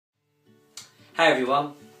Hey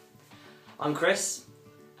everyone, I'm Chris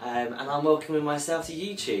and I'm welcoming myself to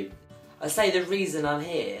YouTube. I say the reason I'm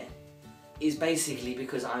here is basically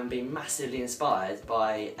because I'm being massively inspired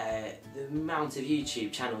by the amount of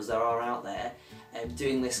YouTube channels there are out there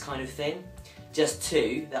doing this kind of thing. Just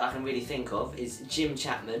two that I can really think of is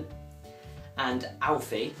Chapman and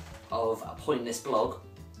Alfie of A Pointless Blog.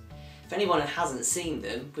 If anyone hasn't seen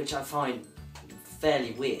them, which I find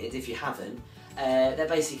fairly weird if you haven't, they're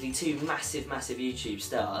basically two massive YouTube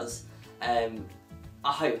stars. I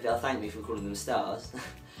hope they'll thank me for calling them stars.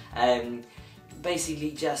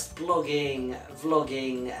 Basically just blogging,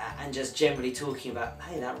 vlogging and just generally talking about,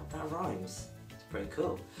 hey, that rhymes, it's pretty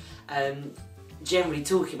cool. Generally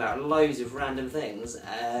talking about loads of random things,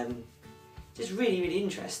 just really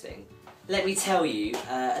interesting. Let me tell you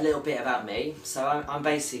a little bit about me. So I'm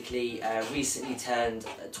basically recently turned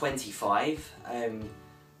 25,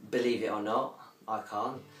 believe it or not, I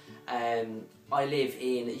can't. I live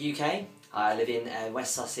in the UK, I live in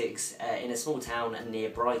West Sussex in a small town near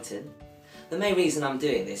Brighton. The main reason I'm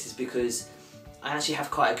doing this is because I actually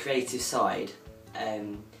have quite a creative side.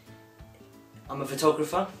 I'm a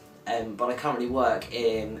photographer, but I currently work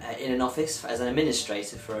in an office as an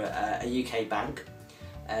administrator for a UK bank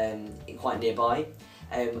quite nearby.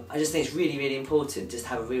 I just think it's really important just to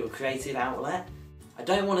have a real creative outlet. I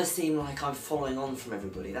don't want to seem like I'm following on from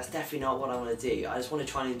everybody, that's definitely not what I want to do. I just want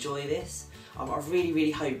to try and enjoy this. I really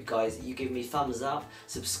hope, guys, that you give me thumbs up,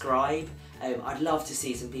 subscribe. I'd love to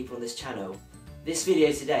see some people on this channel. This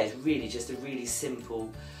video today is really just a really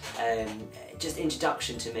simple just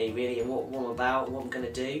introduction to me really, and what I'm about, what I'm going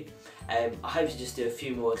to do. I hope to just do a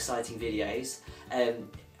few more exciting videos.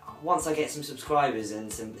 Once I get some subscribers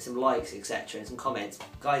and some likes, etc, and some comments,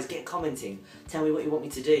 guys, get commenting. Tell me what you want me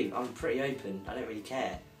to do. I'm pretty open. I don't really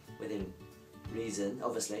care, within reason,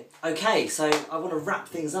 obviously. Okay, so I want to wrap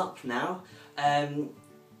things up now. As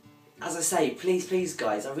I say, please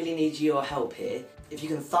guys, I really need your help here. If you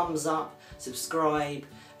can thumbs up, subscribe,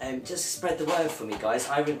 just spread the word for me, guys.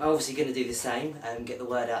 I'm obviously going to do the same, get the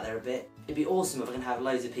word out there a bit. It'd be awesome if I can have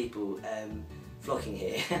loads of people vlogging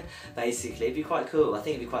here, basically. It'd be quite cool. I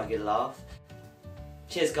think it'd be quite a good laugh.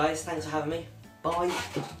 Cheers guys, thanks for having me. Bye.